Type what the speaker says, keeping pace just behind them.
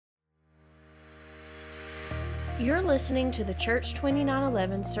You're listening to the Church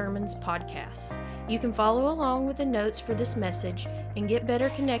 2911 Sermons podcast. You can follow along with the notes for this message and get better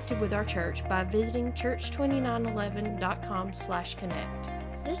connected with our church by visiting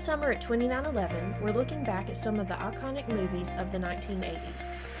church2911.com/connect. This summer at 2911, we're looking back at some of the iconic movies of the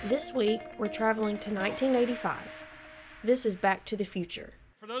 1980s. This week, we're traveling to 1985. This is Back to the Future.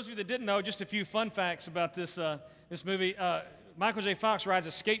 For those of you that didn't know, just a few fun facts about this movie. Michael J. Fox rides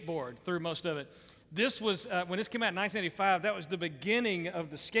a skateboard through most of it. This was, when this came out in 1985, that was the beginning of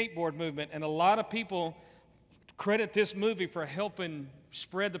the skateboard movement, and a lot of people credit this movie for helping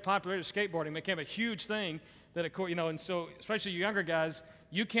spread the popularity of skateboarding. It became a huge thing that, of course, and so especially you younger guys,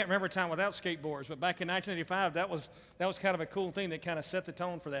 you can't remember a time without skateboards, but back in 1985, that was kind of a cool thing that kind of set the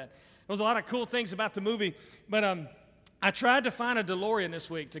tone for that. There was a lot of cool things about the movie, but I tried to find a DeLorean this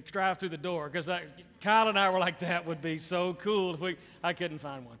week to drive through the door, because Kyle and I were like, that would be so cool if I couldn't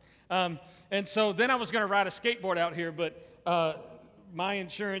find one. And so then I was going to ride a skateboard out here, but my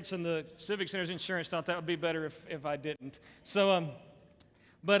insurance and the Civic Center's insurance thought that would be better if I didn't. So,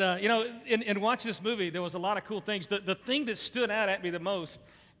 in watching this movie, there was a lot of cool things. The thing that stood out at me the most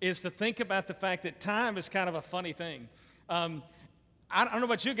is to think about the fact that time is kind of a funny thing. I don't know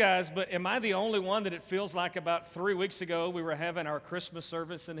about you guys, but am I the only one that it feels like about 3 weeks ago we were having our Christmas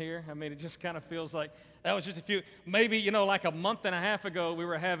service in here? I mean, it just kind of feels like that was just a few, maybe, like a month and a half ago we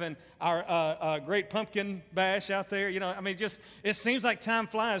were having our Great Pumpkin Bash out there. It seems like time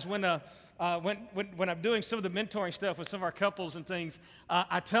flies when I'm doing some of the mentoring stuff with some of our couples and things.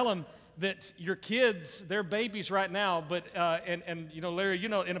 I tell them that your kids, they're babies right now, but Larry,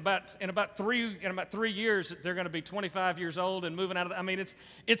 in about 3 years they're going to be 25 years old and moving out of.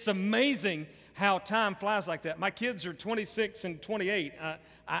 It's amazing how time flies like that. My kids are 26 and 28.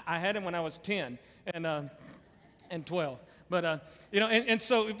 I had them when I was 10 and 12. But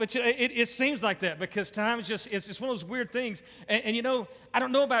it seems like that because time is it's one of those weird things. And I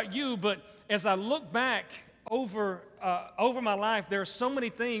don't know about you, but as I look back over my life, there are so many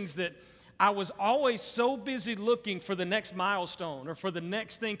things that I was always so busy looking for the next milestone or for the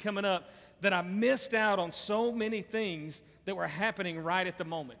next thing coming up that I missed out on so many things that were happening right at the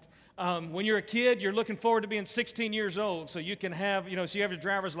moment. When you're a kid, you're looking forward to being 16 years old so you can have, so you have your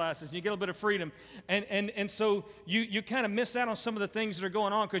driver's license and you get a little bit of freedom. And so you kind of miss out on some of the things that are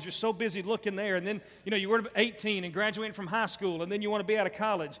going on because you're so busy looking there. And then, you were 18 and graduating from high school and then you want to be out of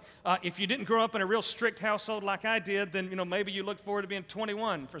college. If you didn't grow up in a real strict household like I did, then, maybe you look forward to being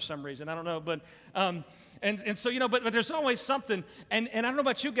 21 for some reason. I don't know. But, but there's always something. And I don't know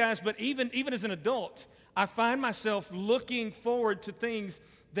about you guys, but even as an adult, I find myself looking forward to things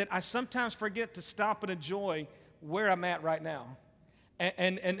that I sometimes forget to stop and enjoy where I'm at right now.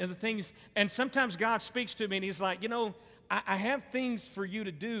 And the things, and sometimes God speaks to me and he's like, I have things for you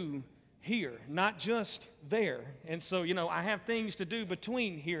to do here, not just there. And so, I have things to do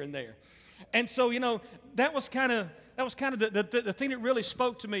between here and there. And so, that was kind of the thing that really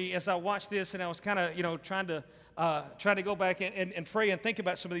spoke to me as I watched this, and I was kind of, trying to go back and pray and think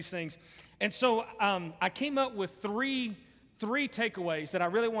about some of these things. And so I came up with three takeaways that I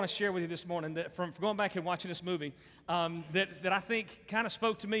really want to share with you this morning that from going back and watching this movie that I think kind of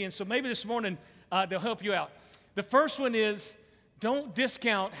spoke to me. And so maybe this morning they'll help you out. The first one is don't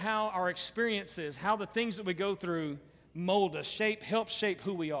discount how our experiences, how the things that we go through mold us, help shape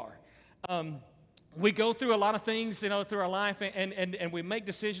who we are. We go through a lot of things, through our life, and we make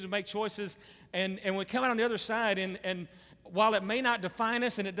decisions, make choices, and we come out on the other side, and while it may not define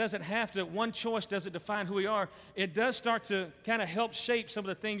us, and it doesn't have to, one choice doesn't define who we are, it does start to kind of help shape some of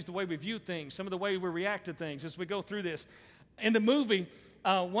the things, the way we view things, some of the way we react to things as we go through this. In the movie,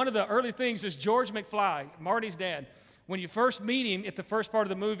 one of the early things is George McFly, Marty's dad. When you first meet him at the first part of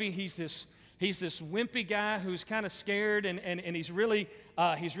the movie, he's this wimpy guy who's kind of scared, and he's really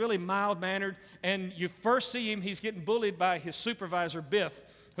mild-mannered. And you first see him, he's getting bullied by his supervisor, Biff,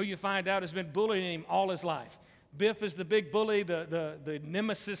 who you find out has been bullying him all his life. Biff is the big bully, the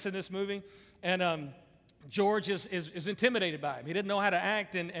nemesis in this movie, and George is intimidated by him. He didn't know how to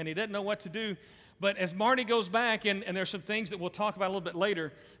act, and he didn't know what to do. But as Marty goes back, and there's some things that we'll talk about a little bit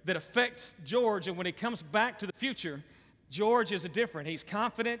later that affects George, and when he comes back to the future, George is different. He's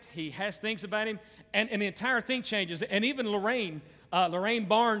confident. He has things about him, and the entire thing changes. And even Lorraine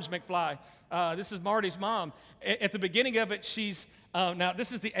Barnes McFly, this is Marty's mom. At the beginning of it, she's now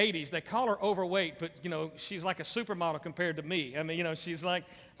this is the 80s. They call her overweight, but she's like a supermodel compared to me. She's like,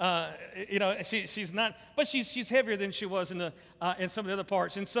 she's not, but she's heavier than she was in some of the other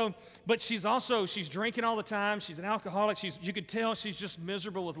parts. And so, but she's drinking all the time. She's an alcoholic. You could tell she's just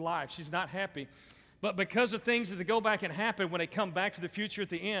miserable with life. She's not happy. But because of things that go back and happen when they come back to the future at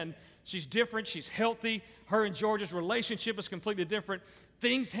the end, she's different, she's healthy, her and George's relationship is completely different.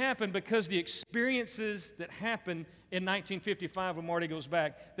 Things happen because the experiences that happen in 1955 when Marty goes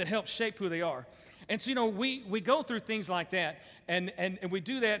back that help shape who they are. And so, we go through things like that, and we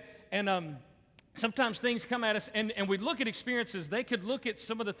do that, and sometimes things come at us, and we look at experiences. They could look at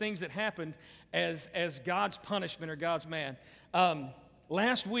some of the things that happened as God's punishment or God's man.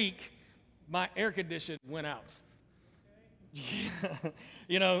 Last week, my air conditioner went out.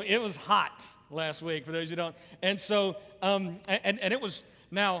 It was hot last week, for those who don't. And so, and it was,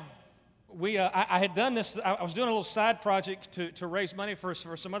 now, I had done this, I was doing a little side project to raise money for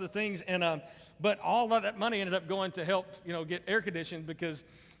some other things, and but all of that money ended up going to help, get air conditioned because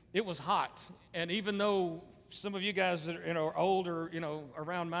it was hot. And even though some of you guys that are older,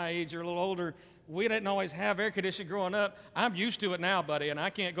 around my age or a little older, we didn't always have air conditioning growing up. I'm used to it now, buddy, and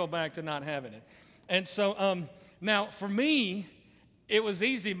I can't go back to not having it. And so, now for me, it was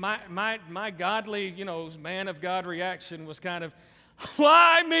easy. My godly, man of God reaction was kind of,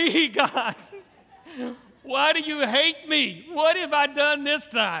 why me, God? Why do you hate me? What have I done this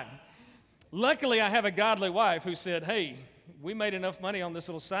time? Luckily, I have a godly wife who said, hey, we made enough money on this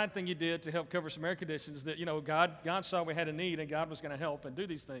little side thing you did to help cover some air conditions that, God saw we had a need and God was going to help and do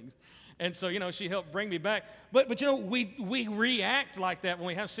these things. And so, she helped bring me back. But we react like that when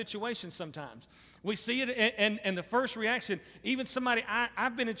we have situations sometimes. We see it, and the first reaction, even somebody,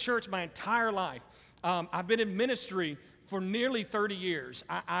 I've been in church my entire life. I've been in ministry for nearly 30 years.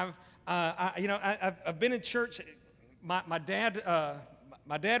 I've been in church.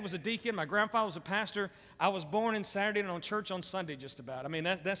 My dad was a deacon. My grandfather was a pastor. I was born in Saturday and on church on Sunday just about. I mean,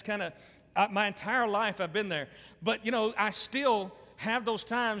 that's kind of my entire life I've been there. But, I still have those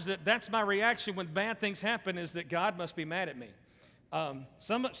times that's my reaction when bad things happen, is that God must be mad at me.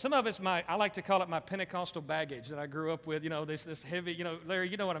 Some of it's I like to call it my Pentecostal baggage that I grew up with, this heavy, Larry,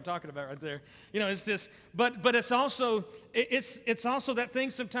 you know what I'm talking about right there. It's this, but it's also that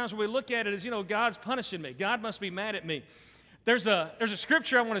thing sometimes where we look at it as, God's punishing me. God must be mad at me. There's a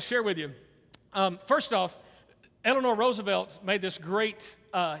scripture I want to share with you. First off, Eleanor Roosevelt made this great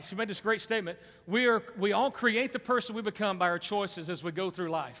statement. We all create the person we become by our choices as we go through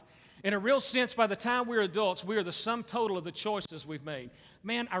life. In a real sense, by the time we're adults, we are the sum total of the choices we've made.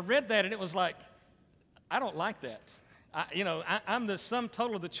 Man, I read that and it was like, I don't like that. I'm the sum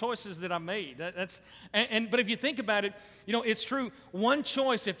total of the choices that I made. But if you think about it, it's true. One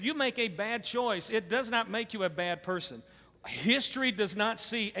choice, if you make a bad choice, it does not make you a bad person. History does not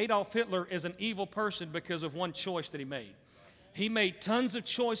see Adolf Hitler as an evil person because of one choice that he made. He made tons of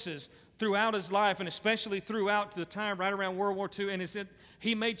choices throughout his life, and especially throughout the time right around World War II, and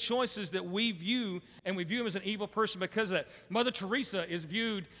he made choices that we view him as an evil person because of that. Mother Teresa is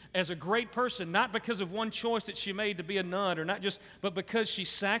viewed as a great person, not because of one choice that she made to be a nun, but because she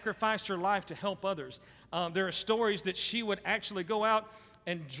sacrificed her life to help others. There are stories that she would actually go out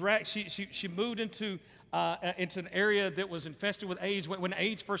and drag. She moved into an area that was infested with AIDS when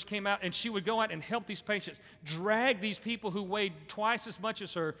AIDS first came out, and she would go out and help these patients, drag these people who weighed twice as much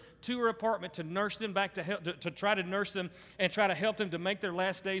as her to her apartment to nurse them back to try to nurse them and try to help them to make their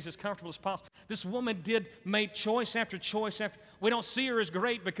last days as comfortable as possible. This woman made choice after choice after. We don't see her as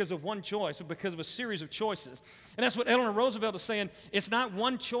great because of one choice, but because of a series of choices. And that's what Eleanor Roosevelt is saying. It's not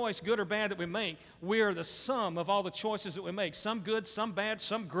one choice, good or bad, that we make. We are the sum of all the choices that we make. Some good, some bad,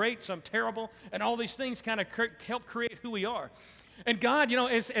 some great, some terrible, and all these things kind of help create who we are. And God,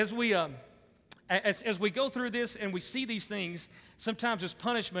 as we go through this and we see these things, sometimes as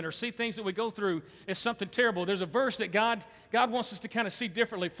punishment, or see things that we go through as something terrible, there's a verse that God wants us to kind of see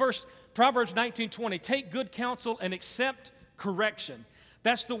differently. First, Proverbs 19:20, take good counsel and accept correction.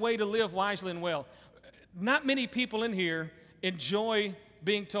 That's the way to live wisely and well. Not many people in here enjoy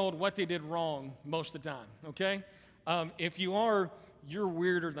being told what they did wrong most of the time, okay? If you are, you're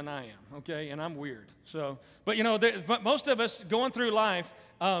weirder than I am, okay? And I'm weird. So, but most of us going through life,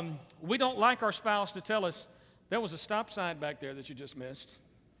 we don't like our spouse to tell us, there was a stop sign back there that you just missed.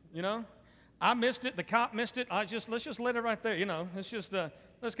 I missed it, the cop missed it, let's just let it right there,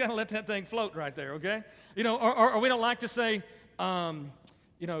 let's kind of let that thing float right there, okay? Or we don't like to say,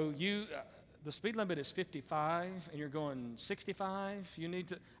 the speed limit is 55 and you're going 65.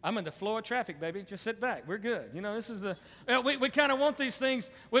 I'm in the flow of traffic, baby. Just sit back. We're good. We kind of want these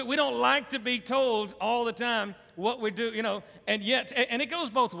things. We don't like to be told all the time what we do, and yet, and it goes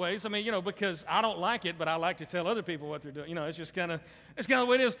both ways. I mean, because I don't like it, but I like to tell other people what they're doing. It's just kind of the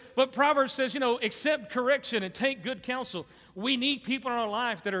way it is. But Proverbs says, accept correction and take good counsel. We need people in our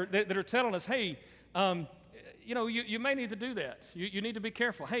life that are telling us, hey, you may need to do that. You need to be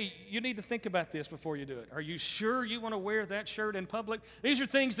careful. Hey, you need to think about this before you do it. Are you sure you want to wear that shirt in public? These are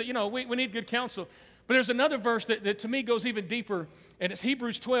things that, we need good counsel. But there's another verse that to me goes even deeper, and it's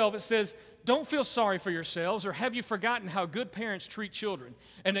Hebrews 12. It says, don't feel sorry for yourselves, or have you forgotten how good parents treat children,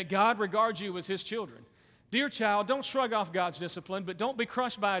 and that God regards you as his children? Dear child, don't shrug off God's discipline, but don't be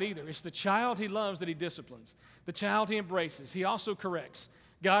crushed by it either. It's the child he loves that he disciplines. The child he embraces. He also corrects.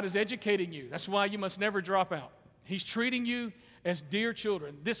 God is educating you. That's why you must never drop out. He's treating you as dear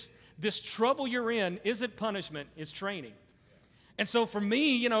children. This trouble you're in isn't punishment, it's training. And so for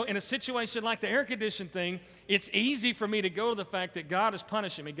me, in a situation like the air conditioning thing, it's easy for me to go to the fact that God is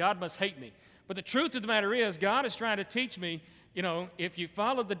punishing me. God must hate me. But the truth of the matter is, God is trying to teach me, if you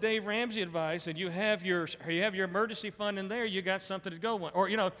follow the Dave Ramsey advice and you have your emergency fund in there, you got something to go on. Or,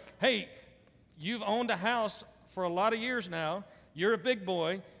 hey, you've owned a house for a lot of years now. You're a big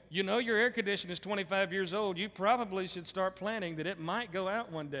boy. Your air conditioner is 25 years old. You probably should start planning that it might go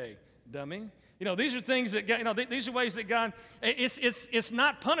out one day, dummy. These are things that God, these are ways that God, it's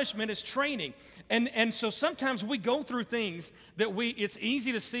not punishment, it's training. And so sometimes we go through things that it's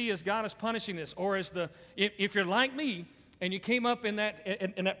easy to see as God is punishing us, or as if you're like me and you came up in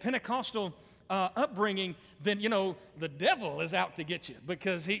that Pentecostal upbringing, then, the devil is out to get you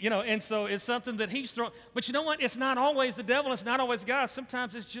because and so it's something that he's throwing. But you know what? It's not always the devil. It's not always God.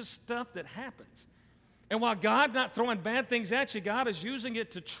 Sometimes it's just stuff that happens. And while God's not throwing bad things at you, God is using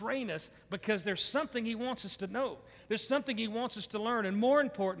it to train us because there's something he wants us to know. There's something he wants us to learn. And more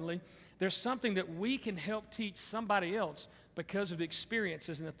importantly, there's something that we can help teach somebody else because of the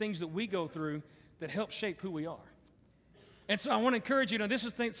experiences and the things that we go through that help shape who we are. And so I want to encourage you, this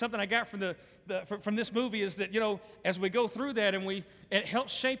is something I got from this movie is that, as we go through that and it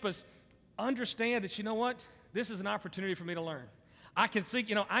helps shape us, understand that, what? This is an opportunity for me to learn. I can see,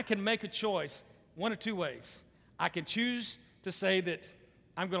 I can make a choice one of two ways. I can choose to say that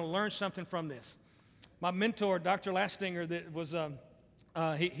I'm going to learn something from this. My mentor, Dr. Lastinger, that was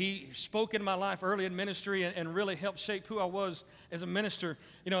he spoke in my life early in ministry and really helped shape who I was as a minister.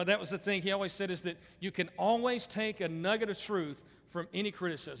 That was the thing he always said, is that you can always take a nugget of truth from any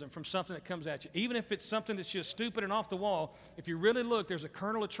criticism, from something that comes at you. Even if it's something that's just stupid and off the wall, if you really look, there's a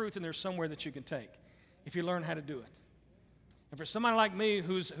kernel of truth in there somewhere that you can take if you learn how to do it. And for somebody like me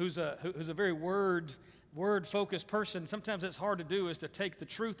who's a very word-focused person, sometimes it's hard to do, is to take the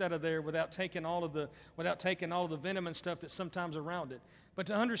truth out of there without taking all of the venom and stuff that's sometimes around it. But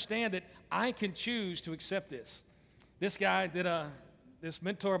to understand that I can choose to accept this. This guy this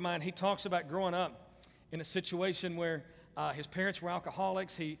mentor of mine, he talks about growing up in a situation where his parents were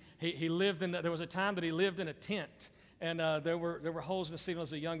alcoholics. He lived there was a time that he lived in a tent, and there were holes in the ceiling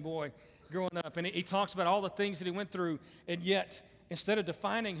as a young boy growing up. And he talks about all the things that he went through, and yet, instead of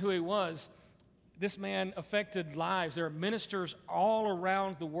defining who he was, this man affected lives. There are ministers all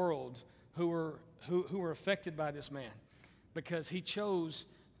around the world who were affected by this man because he chose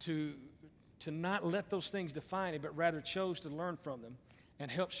to not let those things define him, but rather chose to learn from them and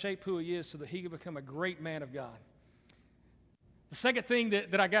help shape who he is so that he could become a great man of God. The second thing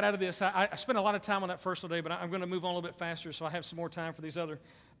that I got out of this, I spent a lot of time on that first day, but I'm going to move on a little bit faster so I have some more time for these other.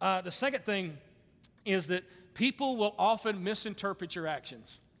 The second thing is that people will often misinterpret your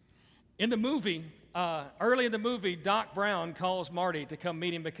actions. In the movie, early in the movie, Doc Brown calls Marty to come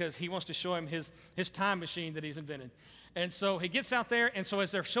meet him because he wants to show him his time machine that he's invented. And so he gets out there, and so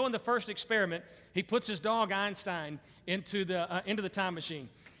as they're showing the first experiment, he puts his dog Einstein into the time machine.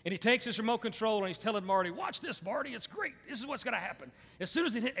 And he takes his remote control and he's telling Marty, watch this, Marty, it's great. This is what's going to happen. As soon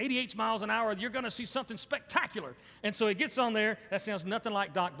as it hit 88 miles an hour, you're going to see something spectacular. And so he gets on there. That sounds nothing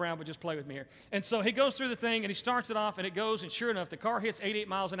like Doc Brown, but just play with me here. And so he goes through the thing and he starts it off and it goes, and sure enough, the car hits 88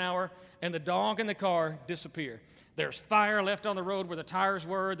 miles an hour and the dog and the car disappear. There's fire left on the road where the tires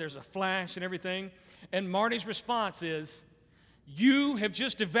were. There's a flash and everything. And Marty's response is, you have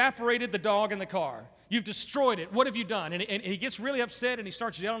just evaporated the dog in the car. You've destroyed it. What have you done? And he gets really upset and he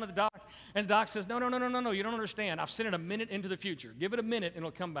starts yelling at the doc. And the doc says, no, you don't understand. I've sent it a minute into the future. Give it a minute and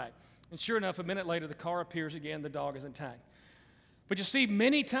it'll come back. And sure enough, a minute later, the car appears again. The dog is intact. But you see,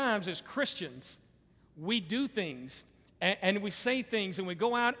 many times as Christians, we do things and we say things and we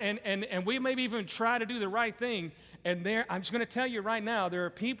go out and we maybe even try to do the right thing. And I'm just going to tell you right now, there are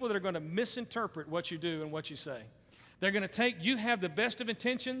people that are going to misinterpret what you do and what you say. They're going to you have the best of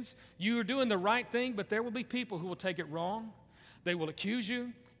intentions, you are doing the right thing, but there will be people who will take it wrong. They will accuse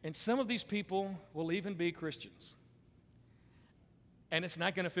you, and some of these people will even be Christians. And it's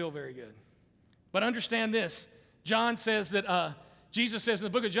not going to feel very good. But understand this, John says that, Jesus says in the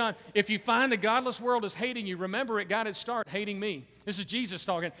book of John, if you find the godless world is hating you, remember it got its start hating me. This is Jesus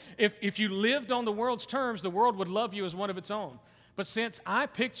talking. If you lived on the world's terms, the world would love you as one of its own. But since I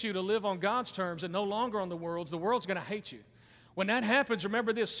picked you to live on God's terms and no longer on the world's going to hate you. When that happens,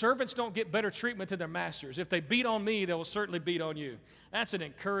 remember this, servants don't get better treatment than their masters. If they beat on me, they will certainly beat on you. That's an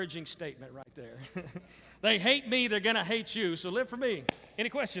encouraging statement right there. They hate me, they're going to hate you, so live for me. Any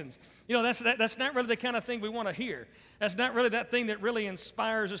questions? You know, that's not really the kind of thing we want to hear. That's not really that thing that really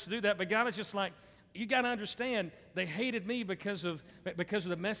inspires us to do that, but God is just like, you got to understand, they hated me because of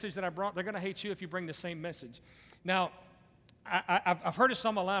the message that I brought. They're going to hate you if you bring the same message. Now, I've heard it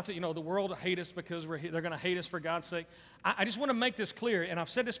all my life that, you know, the world will hate us because they're going to hate us for God's sake. I just want to make this clear, and I've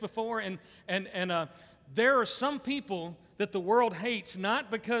said this before, and there are some people that the world hates not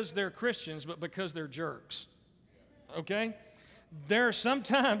because they're Christians, but because they're jerks. Okay? There are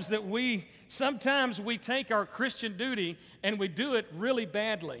sometimes we take our Christian duty and we do it really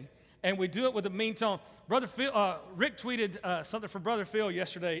badly, and we do it with a mean tone. Brother Phil, Rick tweeted something from Brother Phil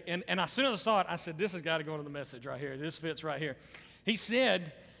yesterday, and as soon as I saw it, I said, this has got to go into the message right here. This fits right here. He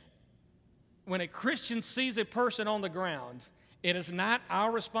said, when a Christian sees a person on the ground, it is not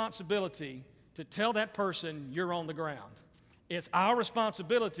our responsibility to tell that person you're on the ground. It's our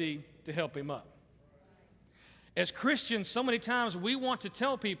responsibility to help him up. As Christians, so many times we want to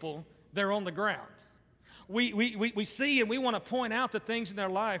tell people they're on the ground. We see and we want to point out the things in their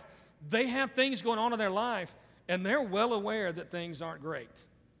life. They have things going on in their life, and they're well aware that things aren't great.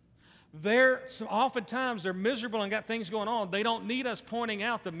 Oftentimes they're miserable and got things going on. They don't need us pointing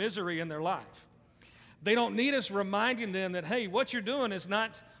out the misery in their life. They don't need us reminding them that, hey, what you're doing is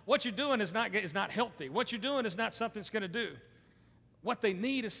not healthy. What you're doing is not something that's going to do. What they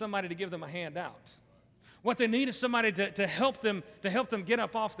need is somebody to give them a hand out. What they need is somebody to help them get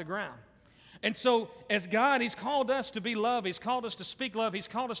up off the ground. And so, as God, He's called us to be love. He's called us to speak love. He's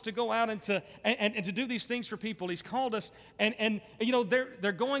called us to go out and to do these things for people. He's called us, and you know,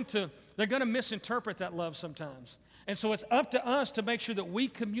 they're going to misinterpret that love sometimes. And so it's up to us to make sure that we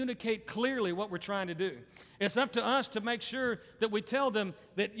communicate clearly what we're trying to do. It's up to us to make sure that we tell them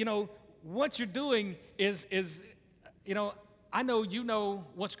that, you know, what you're doing is you know, I know you know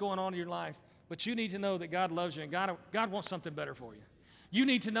what's going on in your life, but you need to know that God loves you and God wants something better for you. You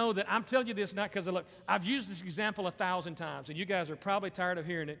need to know that I'm telling you this not because of luck. I've used this example 1,000 times, and you guys are probably tired of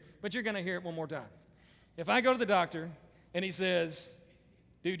hearing it, but you're going to hear it one more time. If I go to the doctor and he says,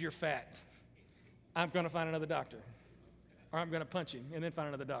 dude, you're fat, I'm going to find another doctor. Or I'm going to punch him and then find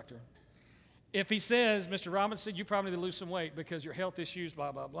another doctor. If he says, Mr. Robinson, you probably need to lose some weight because your health issues,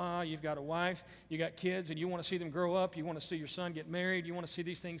 blah, blah, blah. You've got a wife, you got kids, and you want to see them grow up. You want to see your son get married. You want to see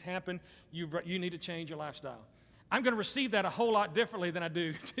these things happen. You need to change your lifestyle. I'm going to receive that a whole lot differently than I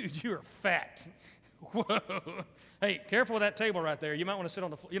do, dude, you're fat. Whoa. Hey, careful with that table right there. You might want to sit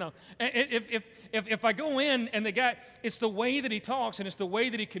on the floor. You know, if I go in and the guy, it's the way that he talks and it's the way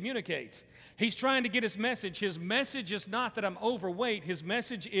that he communicates. He's trying to get his message. His message is not that I'm overweight. His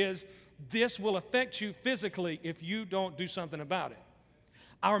message is this will affect you physically if you don't do something about it.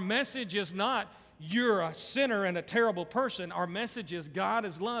 Our message is not you're a sinner and a terrible person. Our message is God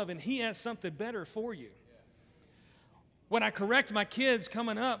is love and He has something better for you. When I correct my kids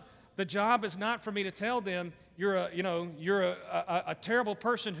coming up, the job is not for me to tell them you're a terrible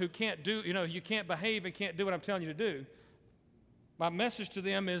person who can't do, you know, you can't behave and can't do what I'm telling you to do. My message to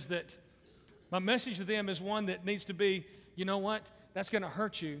them is one that needs to be, you know what, that's going to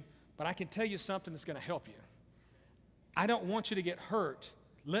hurt you, but I can tell you something that's going to help you. I don't want you to get hurt.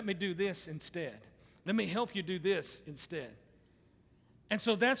 Let me do this instead. Let me help you do this instead. And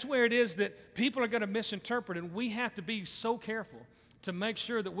so that's where it is that people are going to misinterpret, and we have to be so careful to make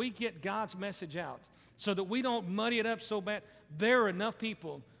sure that we get God's message out so that we don't muddy it up so bad. There are enough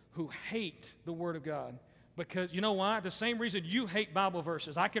people who hate the Word of God because, you know why? The same reason you hate Bible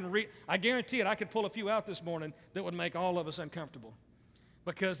verses. I guarantee it, I could pull a few out this morning that would make all of us uncomfortable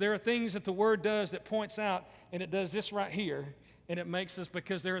because there are things that the Word does that points out, and it does this right here, and it makes us,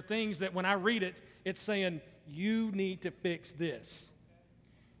 because there are things that when I read it, it's saying, you need to fix this.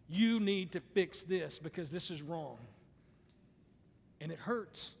 You need to fix this because this is wrong. And it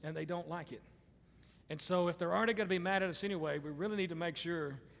hurts, and they don't like it. And so if they're already going to be mad at us anyway, we really need to make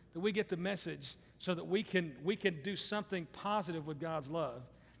sure that we get the message so that we can do something positive with God's love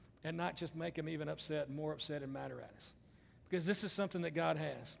and not just make them even upset and more upset and madder at us. Because this is something that God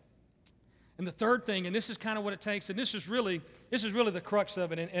has. And the third thing, and this is kind of what it takes, and this is really the crux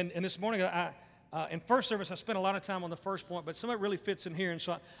of it. And this morning, in first service, I spent a lot of time on the first point, but some of it really fits in here. And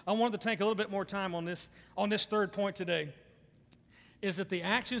so I wanted to take a little bit more time on this third point today, is that the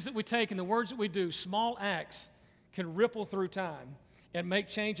actions that we take and the words that we do, small acts, can ripple through time and make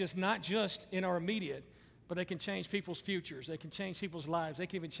changes not just in our immediate, but they can change people's futures. They can change people's lives. They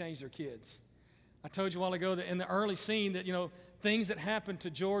can even change their kids. I told you a while ago that in the early scene that, things that happened to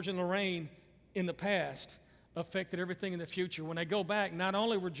George and Lorraine in the past affected everything in the future. When they go back, not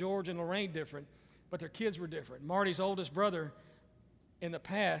only were George and Lorraine different, but their kids were different. Marty's oldest brother in the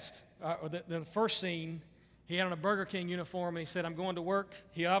past, the first scene, he had on a Burger King uniform, and he said, I'm going to work.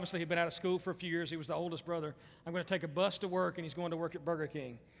 He obviously had been out of school for a few years. He was the oldest brother. I'm going to take a bus to work, and he's going to work at Burger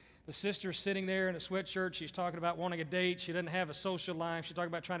King. The sister's sitting there in a sweatshirt. She's talking about wanting a date. She doesn't have a social life. She's talking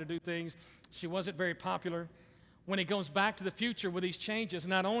about trying to do things. She wasn't very popular. When he goes back to the future with these changes,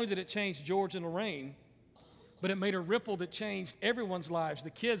 not only did it change George and Lorraine, but it made a ripple that changed everyone's lives. The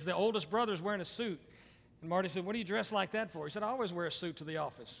kids, the oldest brother's wearing a suit. And Marty said, what do you dress like that for? He said, I always wear a suit to the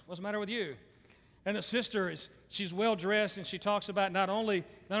office. What's the matter with you? And the sister, she's well-dressed, and she talks about not only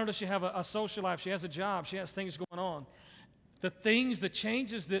does she have a social life, she has a job, she has things going on. The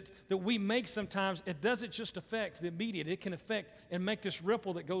changes that we make sometimes, it doesn't just affect the immediate. It can affect and make this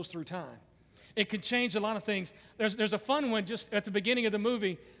ripple that goes through time. It can change a lot of things. There's a fun one just at the beginning of the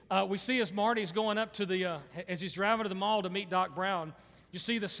movie. We see as Marty's going up to as he's driving to the mall to meet Doc Brown, you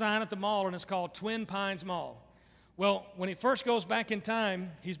see the sign at the mall, and it's called Twin Pines Mall. Well, when he first goes back in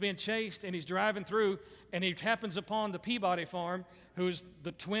time, he's being chased, and he's driving through, and he happens upon the Peabody farm, who's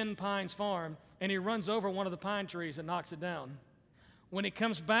the Twin Pines farm, and he runs over one of the pine trees and knocks it down. When he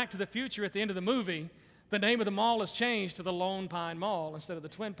comes back to the future at the end of the movie, the name of the mall is changed to the Lone Pine Mall instead of the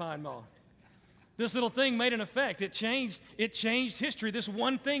Twin Pine Mall. This little thing made an effect. It changed history. This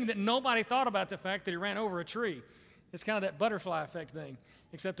one thing that nobody thought about, the fact that he ran over a tree. It's kind of that butterfly effect thing,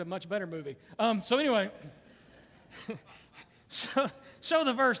 except a much better movie. So anyway, show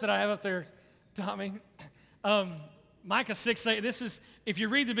the verse that I have up there, Tommy. Micah 6:8. This is, if you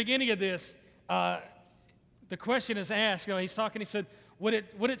read the beginning of this, the question is asked. He's talking. He said, "Would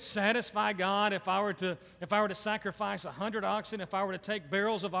it satisfy God if I were to sacrifice 100 oxen? If I were to take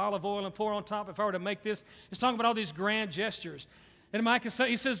barrels of olive oil and pour on top? If I were to make this?" He's talking about all these grand gestures. And Micah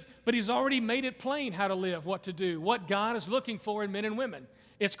he says, "But He's already made it plain how to live, what to do, what God is looking for in men and women.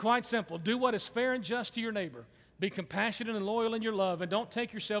 It's quite simple. Do what is fair and just to your neighbor. Be compassionate and loyal in your love, and don't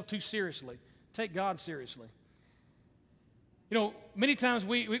take yourself too seriously. Take God seriously." Many times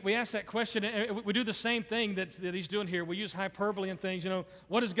we ask that question, and we do the same thing that he's doing here. We use hyperbole and things.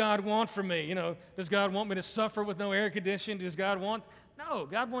 What does God want from me? Does God want me to suffer with no air conditioning? Does God want? No,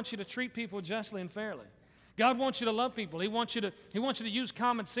 God wants you to treat people justly and fairly. God wants you to love people. He wants you to use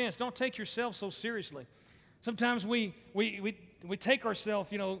common sense. Don't take yourself so seriously. Sometimes we take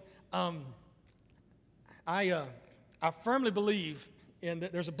ourselves, I firmly believe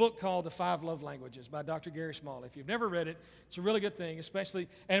there's a book called The 5 Love Languages by Dr. Gary Smalley. If you've never read it, it's a really good thing, especially,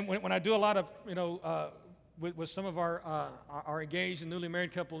 and when I do a lot of, with some of our engaged and newly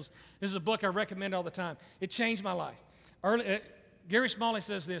married couples, this is a book I recommend all the time. It changed my life. Gary Smalley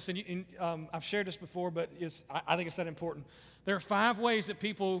says this, and I've shared this before, but I think it's that important. There are 5 ways that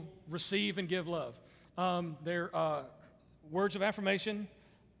people receive and give love. They're words of affirmation,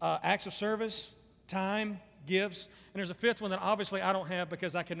 acts of service, time, gifts, and there's a 5th one that obviously I don't have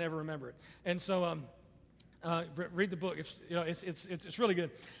because I can never remember it. And so read the book. It's really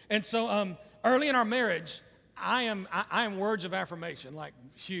good. And so early in our marriage, I am words of affirmation, like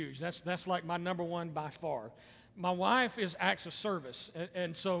huge. That's like my number one by far. My wife is acts of service.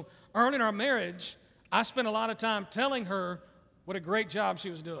 And so early in our marriage, I spent a lot of time telling her what a great job she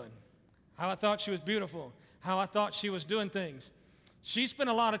was doing, how I thought she was beautiful, how I thought she was doing things. She spent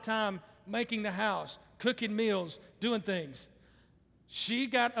a lot of time making the house, cooking meals, doing things. She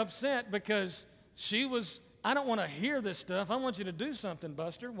got upset because I don't want to hear this stuff. I want you to do something,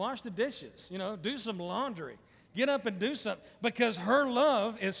 Buster. Wash the dishes, do some laundry. Get up and do something. Because her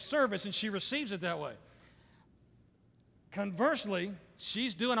love is service, and she receives it that way. Conversely,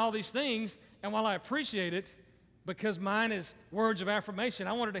 she's doing all these things, and while I appreciate it, because mine is words of affirmation,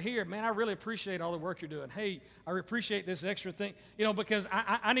 I wanted to hear, man, I really appreciate all the work you're doing. Hey, I appreciate this extra thing, because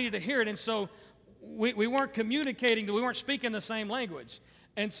I needed to hear it. And so we weren't communicating, we weren't speaking the same language.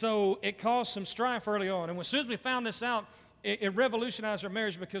 And so it caused some strife early on. And as soon as we found this out, it revolutionized our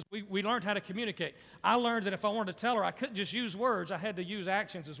marriage because we learned how to communicate. I learned that if I wanted to tell her, I couldn't just use words, I had to use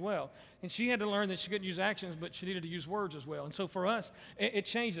actions as well. And she had to learn that she couldn't use actions, but she needed to use words as well. And so for us, it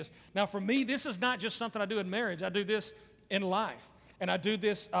changed us. Now for me, this is not just something I do in marriage. I do this in life. And I do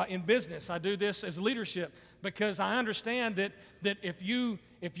this in business. I do this as leadership because I understand that if you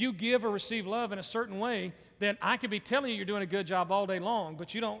give or receive love in a certain way, then I could be telling you you're doing a good job all day long,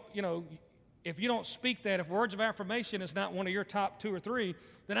 but you don't, if you don't speak that, if words of affirmation is not one of your top 2 or 3,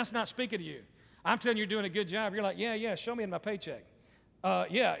 then that's not speaking to you. I'm telling you you're doing a good job. You're like, yeah, show me in my paycheck.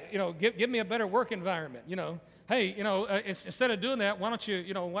 Yeah, give me a better work environment. Hey, instead of doing that, why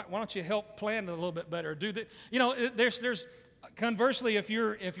don't you help plan it a little bit better? Do that. There's conversely, if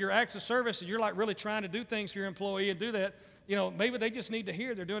you're acts of service and you're like really trying to do things for your employee and do that, maybe they just need to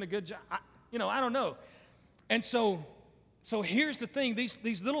hear they're doing a good job. I don't know. And so here's the thing: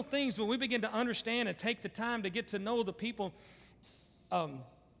 these little things, when we begin to understand and take the time to get to know the people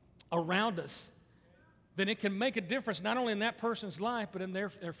around us, then it can make a difference not only in that person's life but in their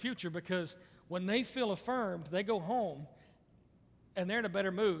future, because when they feel affirmed, they go home and they're in a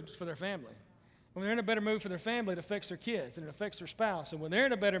better mood for their family. When they're in a better mood for their family, it affects their kids and it affects their spouse. And when they're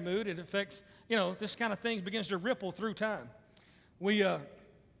in a better mood, it affects, this kind of thing begins to ripple through time.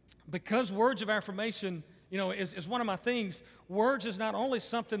 Because words of affirmation, is one of my things. Words is not only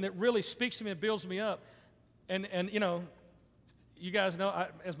something that really speaks to me and builds me up. And you guys know,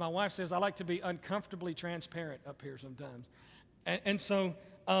 as my wife says, I like to be uncomfortably transparent up here sometimes. So,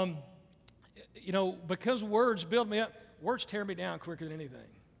 because words build me up, words tear me down quicker than anything.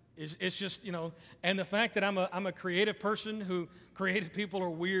 It's just, and the fact that I'm a creative person who creative people are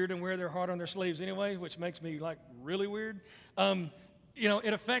weird and wear their heart on their sleeves anyway, which makes me like really weird.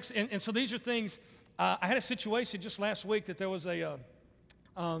 It affects, and so these are things. I had a situation just last week that there was a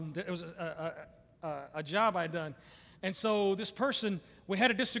job I had done. And so this person, we had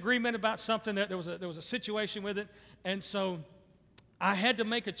a disagreement about something, that there was a situation with it, and so I had to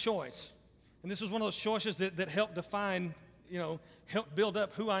make a choice. And this was one of those choices that helped define, help build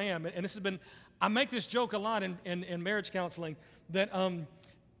up who I am. And this has been, I make this joke a lot in marriage counseling that,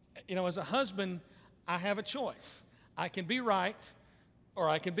 as a husband, I have a choice. I can be right or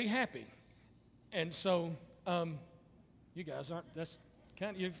I can be happy. And so you guys aren't, that's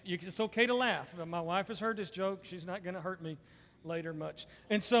kind of, it's okay to laugh. My wife has heard this joke. She's not going to hurt me later much.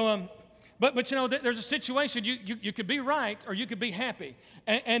 And so, but there's a situation, you could be right or you could be happy.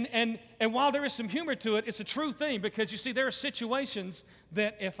 And while there is some humor to it, it's a true thing, because you see, there are situations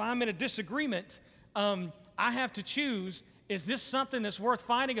that if I'm in a disagreement, I have to choose, is this something that's worth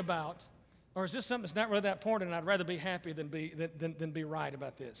fighting about, or is this something that's not really that important and I'd rather be happy than be right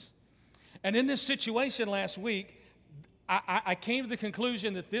about this? And in this situation last week, I came to the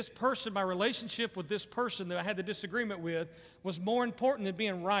conclusion that this person, my relationship with this person that I had the disagreement with, was more important than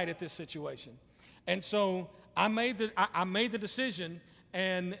being right at this situation. And so I made the decision,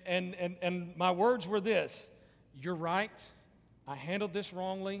 and my words were this: you're right. I handled this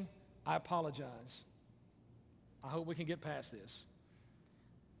wrongly. I apologize. I hope we can get past this.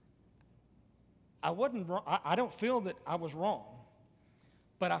 I wasn't wrong. I don't feel that I was wrong.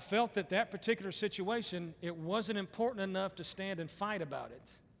 But I felt that particular situation, it wasn't important enough to stand and fight about it.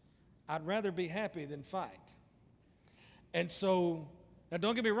 I'd rather be happy than fight. And so, now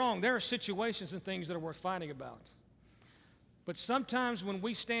don't get me wrong, there are situations and things that are worth fighting about. But sometimes when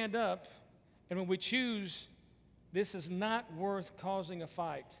we stand up and when we choose, this is not worth causing a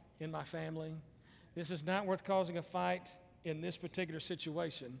fight in my family, this is not worth causing a fight in this particular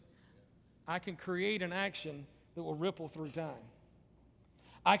situation, I can create an action that will ripple through time.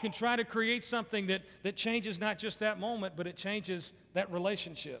 I can try to create something that changes not just that moment, but it changes that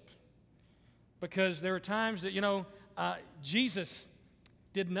relationship. Because there are times that, Jesus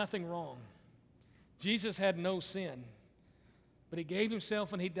did nothing wrong. Jesus had no sin. But he gave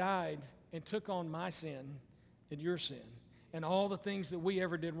himself and he died and took on my sin and your sin and all the things that we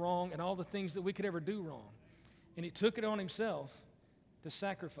ever did wrong and all the things that we could ever do wrong. And he took it on himself to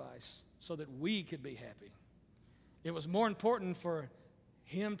sacrifice so that we could be happy. It was more important for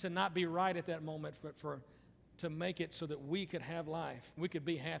him to not be right at that moment, but to make it so that we could have life. We could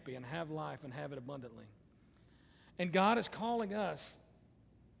be happy and have life and have it abundantly. And God is calling us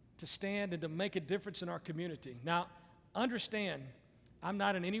to stand and to make a difference in our community. Now, understand, I'm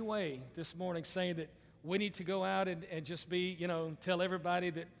not in any way this morning saying that we need to go out and just be, tell everybody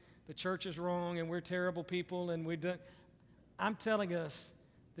that the church is wrong and we're terrible people and we don't. I'm telling us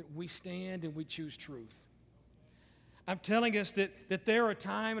that we stand and we choose truth. I'm telling us that there are a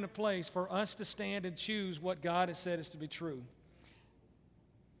time and a place for us to stand and choose what God has said is to be true.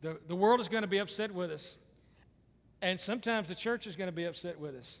 The world is going to be upset with us, and sometimes the church is going to be upset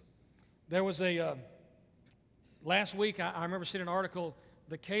with us. There was last week, I remember seeing an article,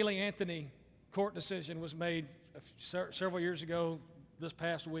 the Caylee Anthony court decision was made several years ago this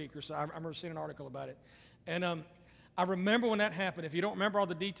past week or so. I remember seeing an article about it. And I remember when that happened. If you don't remember all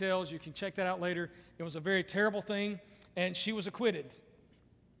the details, you can check that out later. It was a very terrible thing, and she was acquitted.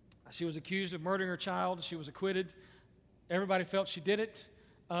 She was accused of murdering her child. She was acquitted. Everybody felt she did it,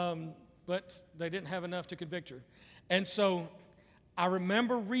 but they didn't have enough to convict her. And so I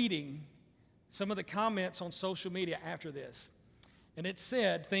remember reading some of the comments on social media after this. And it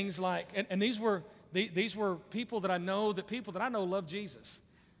said things like, and these were people that I know love Jesus.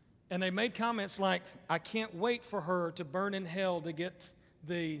 And they made comments like, I can't wait for her to burn in hell to get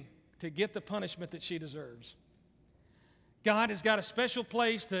the punishment that she deserves. God has got a special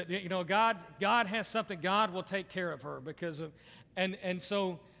place to, God has something, God will take care of her because of, and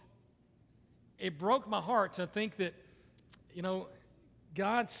so it broke my heart to think that,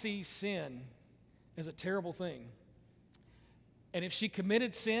 God sees sin as a terrible thing. And if she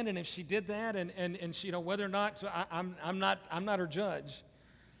committed sin, and if she did that, and she, whether or not, so I'm not her judge.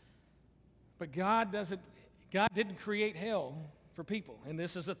 But God didn't create hell for people. And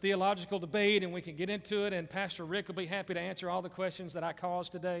this is a theological debate, and we can get into it, and Pastor Rick will be happy to answer all the questions that I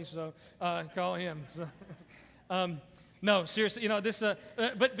caused today, so call him. So, no, seriously,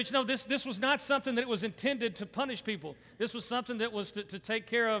 this was not something that was intended to punish people. This was something that was to take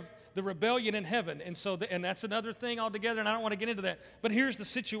care of the rebellion in heaven. And so, and that's another thing altogether, and I don't want to get into that. But here's the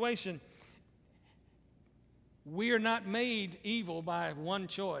situation. We are not made evil by one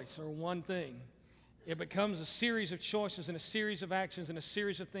choice or one thing. It becomes a series of choices and a series of actions and a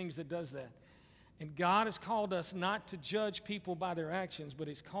series of things that does that. And God has called us not to judge people by their actions, but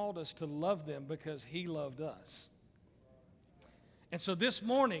He's called us to love them because He loved us. And so this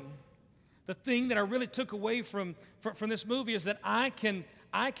morning, the thing that I really took away from this movie is that I can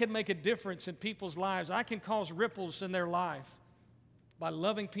make a difference in people's lives. I can cause ripples in their life by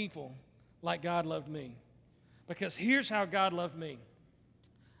loving people like God loved me. Because here's how God loved me.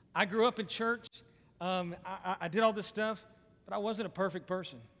 I grew up in church. I did all this stuff, but I wasn't a perfect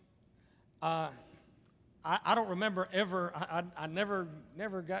person. I don't remember ever, I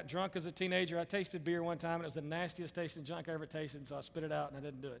never got drunk as a teenager. I tasted beer one time, and it was the nastiest tasting junk I ever tasted, so I spit it out, and I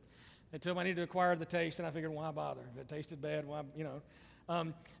didn't do it. They told me I needed to acquire the taste, and I figured, why bother? If it tasted bad, why,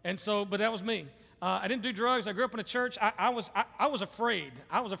 but that was me. I didn't do drugs. I grew up in a church. I was afraid.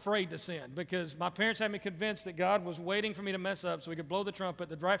 I was afraid to sin because my parents had me convinced that God was waiting for me to mess up so He could blow the trumpet,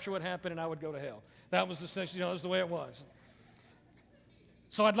 the rapture would happen, and I would go to hell. That was essentially, that was the way it was.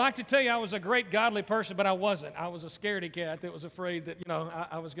 So I'd like to tell you I was a great godly person, but I wasn't. I was a scaredy cat that was afraid that,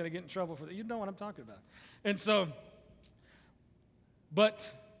 I was going to get in trouble for that. You know what I'm talking about. And so,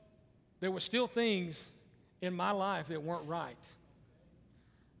 but there were still things in my life that weren't right.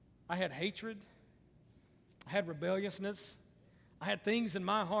 I had hatred. I had rebelliousness. I had things in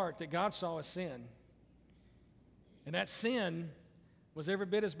my heart that God saw as sin. And that sin was every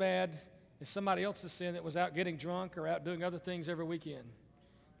bit as bad as somebody else's sin that was out getting drunk or out doing other things every weekend.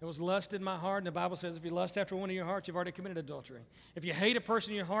 There was lust in my heart, and the Bible says if you lust after one of your hearts, you've already committed adultery. If you hate a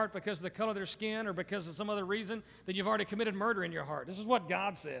person in your heart because of the color of their skin or because of some other reason, then you've already committed murder in your heart. This is what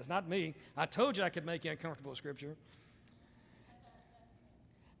God says, not me. I told you I could make you uncomfortable with Scripture.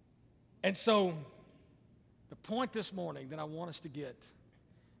 And so, the point this morning that I want us to get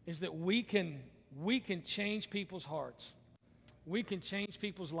is that we can change people's hearts. We can change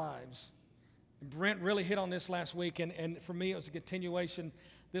people's lives. Brent really hit on this last week, and for me it was a continuation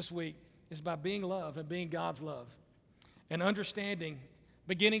this week, is by being love and being God's love. And understanding,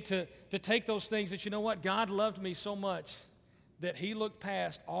 beginning to take those things that, God loved me so much that He looked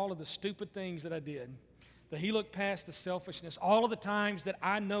past all of the stupid things that I did. That He looked past the selfishness, all of the times that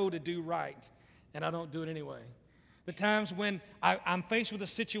I know to do right, and I don't do it anyway. The times when I'm faced with a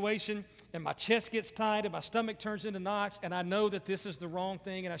situation and my chest gets tight and my stomach turns into knots, and I know that this is the wrong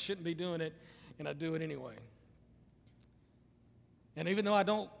thing and I shouldn't be doing it, and I do it anyway. And even though I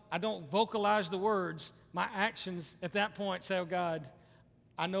don't vocalize the words, my actions at that point say, oh God,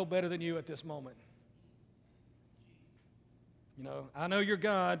 I know better than you at this moment. I know you're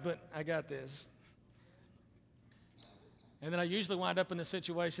God, but I got this. And then I usually wind up in the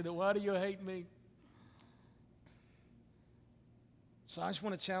situation that, why do you hate me? So I just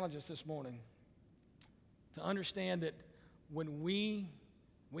want to challenge us this morning to understand that when we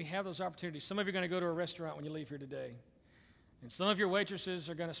have those opportunities, some of you are going to go to a restaurant when you leave here today. And some of your waitresses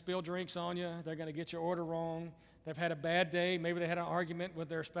are going to spill drinks on you. They're going to get your order wrong. They've had a bad day. Maybe they had an argument with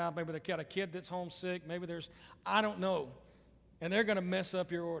their spouse. Maybe they've got a kid that's homesick. Maybe I don't know. And they're going to mess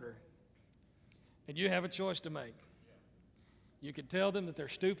up your order. And you have a choice to make. You could tell them that they're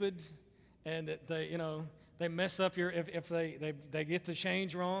stupid and that they mess up if they get the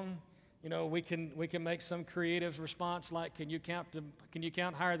change wrong. We can make some creative response like, can you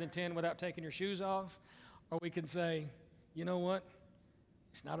count higher than 10 without taking your shoes off? Or we can say, you know what?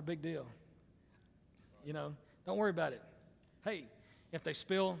 It's not a big deal. Don't worry about it. Hey, if they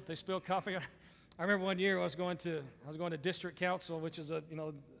spill coffee. I remember one year I was going to district council, which is a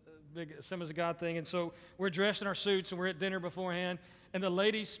big Assemblies of God thing, and so we're dressed in our suits and we're at dinner beforehand, and the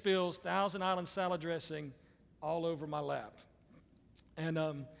lady spills Thousand Island salad dressing all over my lap. And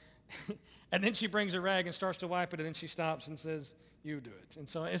and then she brings a rag and starts to wipe it, and then she stops and says, "You do it." And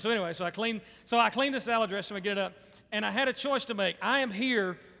so anyway, I clean the salad dressing, we get it up, and I had a choice to make. I am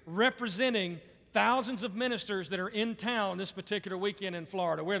here representing thousands of ministers that are in town this particular weekend in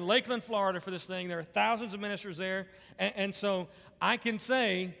Florida. We're in Lakeland, Florida for this thing. There are thousands of ministers there, and so I can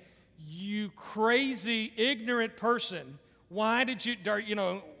say, "You crazy, ignorant person, why did you,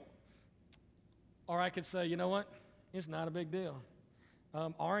 or I could say, "You know what? It's not a big deal.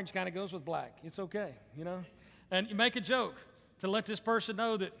 Orange kind of goes with black. It's okay, And you make a joke to let this person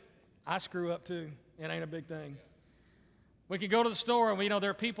know that I screw up too. It ain't a big thing. We can go to the store, and there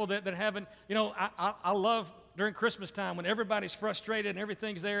are people that haven't, I love during Christmas time when everybody's frustrated and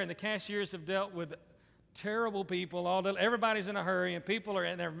everything's there, and the cashiers have dealt with terrible people. Everybody's in a hurry, and people are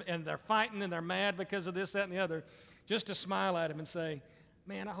and they're fighting and they're mad because of this, that, and the other. Just to smile at them and say,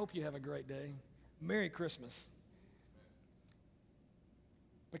 "Man, I hope you have a great day. Merry Christmas."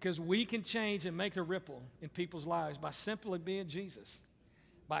 Because we can change and make a ripple in people's lives by simply being Jesus,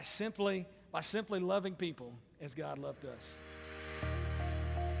 by simply loving people as God loved us.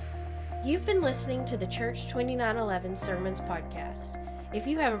 You've been listening to the Church 2911 Sermons podcast. If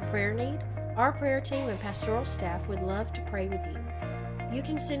you have a prayer need, our prayer team and pastoral staff would love to pray with you. You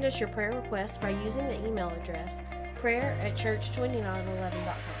can send us your prayer requests by using the email address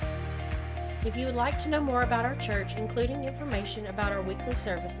prayer@church2911.com. If you would like to know more about our church, including information about our weekly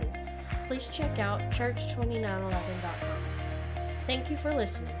services, please check out church2911.com. Thank you for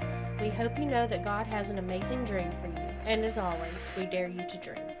listening. We hope you know that God has an amazing dream for you, and as always, we dare you to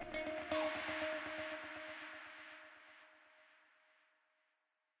dream.